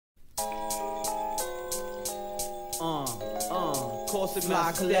Course of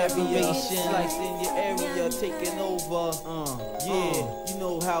my collaboration, slice in your area, taking over. Yeah, you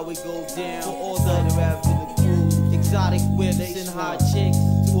know how it goes down. For all the other rap in the crew, exotic whips and hot chicks.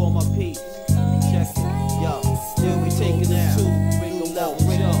 To all my peeps, check it, yo. Yeah, we taking it too.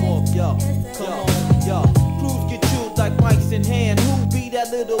 Bring them up, yo. Come on, yo. Crews get chewed like mics in hand. Who be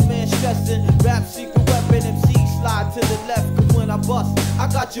that little man stressing? Rap secret weapon, MC slide to the left. Cause when I bust,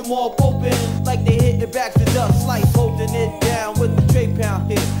 I got you all open like they hit the back to dust. Slice holding it down with the Trey Pound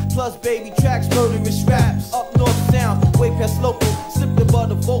hit. Plus baby tracks, murderous raps. Up north sound, way past local. Slip the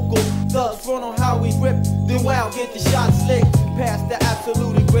butter vocal. Thugs front on how we rip. Then wow, get the shot slick. Past the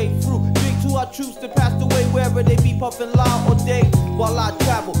absolute and grapefruit. Drink to our troops to pass the way wherever they be puffin' loud all day. While I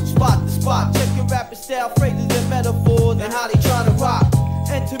travel, spot to spot. Checking rapping style, phrases and metaphors and how they tryna rock.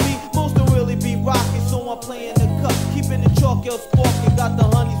 And to me, most don't really be rockin', so I'm playing the cup, keeping the chalk else sparking. Got the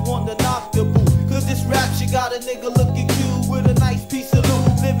honeys wanting to knock the boot. Cause this rap shit got a nigga looking cute with a nice piece of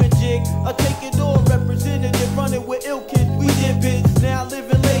loot. Living jig, I take it all, representative, running with ill kids. We did bits, now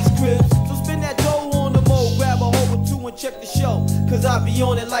living lace cribs. So spin that dough on the mo, grab a hoe or two and check the show. Cause I be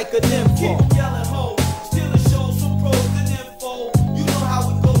on it like a nympho. Keep yelling ho, stealing shows from pros to nympho. You know how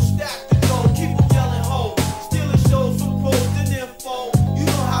it goes, stack the dough. Keep yelling ho, stealing shows from pros to nympho. You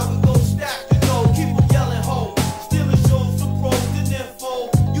know how it goes, stack the dough. Keep yelling ho, stealing shows from pros to nympho.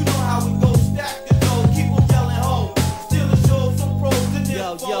 You know how it goes, stack the dough. Keep yelling ho, stealing shows from pros to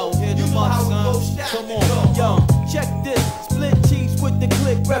nympho. Yo, hit them up, son. Come on, yo, check this. Split cheeks with the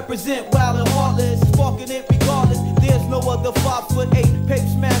click, represent wild and heartless. Sparking it regardless. There's no other 5'8" pape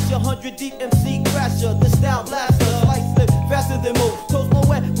smasher, 100 deep MC crasher, the style blaster, slice slip faster than most. Toast my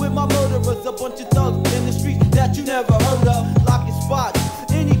wet with my murderers, a bunch of thugs in the streets that you never heard of. Locking spots,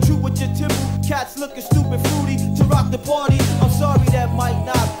 any true with your timber, cats looking stupid fruity to rock the party. I'm sorry that might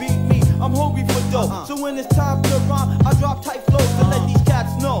not beat me. I'm hungry for dough, so when it's time to rhyme, I drop tight flows to let these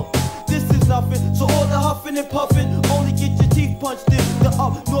cats know. This is nothing, so all the huffing and puffing, only get your teeth punched in. The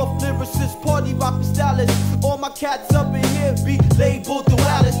up north lyricists, party rockin' stylists. All my cats up in here be labeled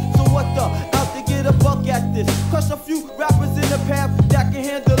dualists. So what the, out to get a buck at this. Crush a few rappers in the path that can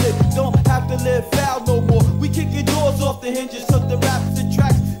handle it. Don't have to live foul no more. We kicking doors off the hinges, cause the raps and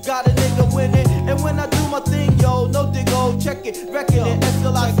tracks got a nigga winning. And when I do my thing, yo, no diggo, check it, reckon it,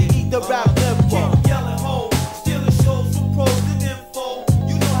 until I can eat the rap nympho. Keep yelling ho, stealing shows from pros to nympho.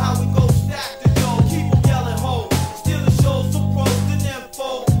 You know how we go, stack the dough. Keep yelling ho, stealing shows from pros to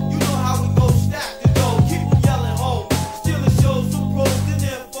nympho. You know how we go, stack the dough. Keep yelling ho, stealing shows from pros to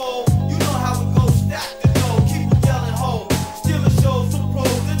nympho. You know how we go, stack the dough. Keep yelling ho, stealing shows from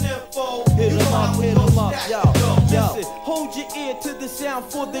pros to nympho. Hit 'em up, hit 'em up, yo. Listen, hold your ear to the sound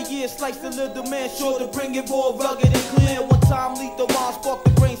for the year. Slice the little man, sure to bring it more rugged and clear. One time, lethal rhyme, spark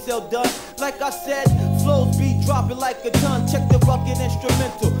the brain cell done. Like I said, flows be dropping like a ton. Check the rugged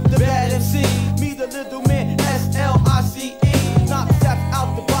instrumental, the bad MC. Me, the little man, SLICE. Knock saps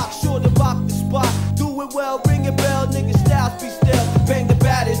out the box, sure to rock the spot. Do it well, ring a bell, nigga styles be still. Bang the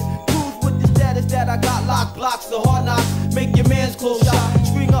baddest, cruise with the status that I got. Lock blocks, the hard knocks, make your man's close shot.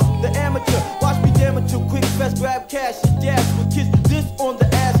 String up the amateur, watch me damn it too quick. Fast grab cash and dash with kiss. This on the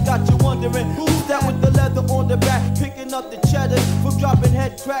ass got you wondering who's that with the leather on the back, picking up the cheddar from dropping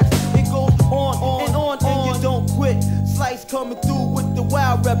head cracks. It goes on and on and you don't quit. Slice coming through with the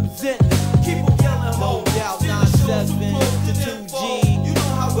wild represent. Keep on yelling ho, out 97 to 2G. You know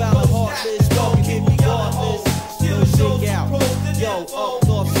how wild heartless, don't keep me regardless. Still shake out, yo, up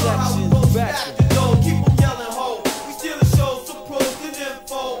north sections, rapping.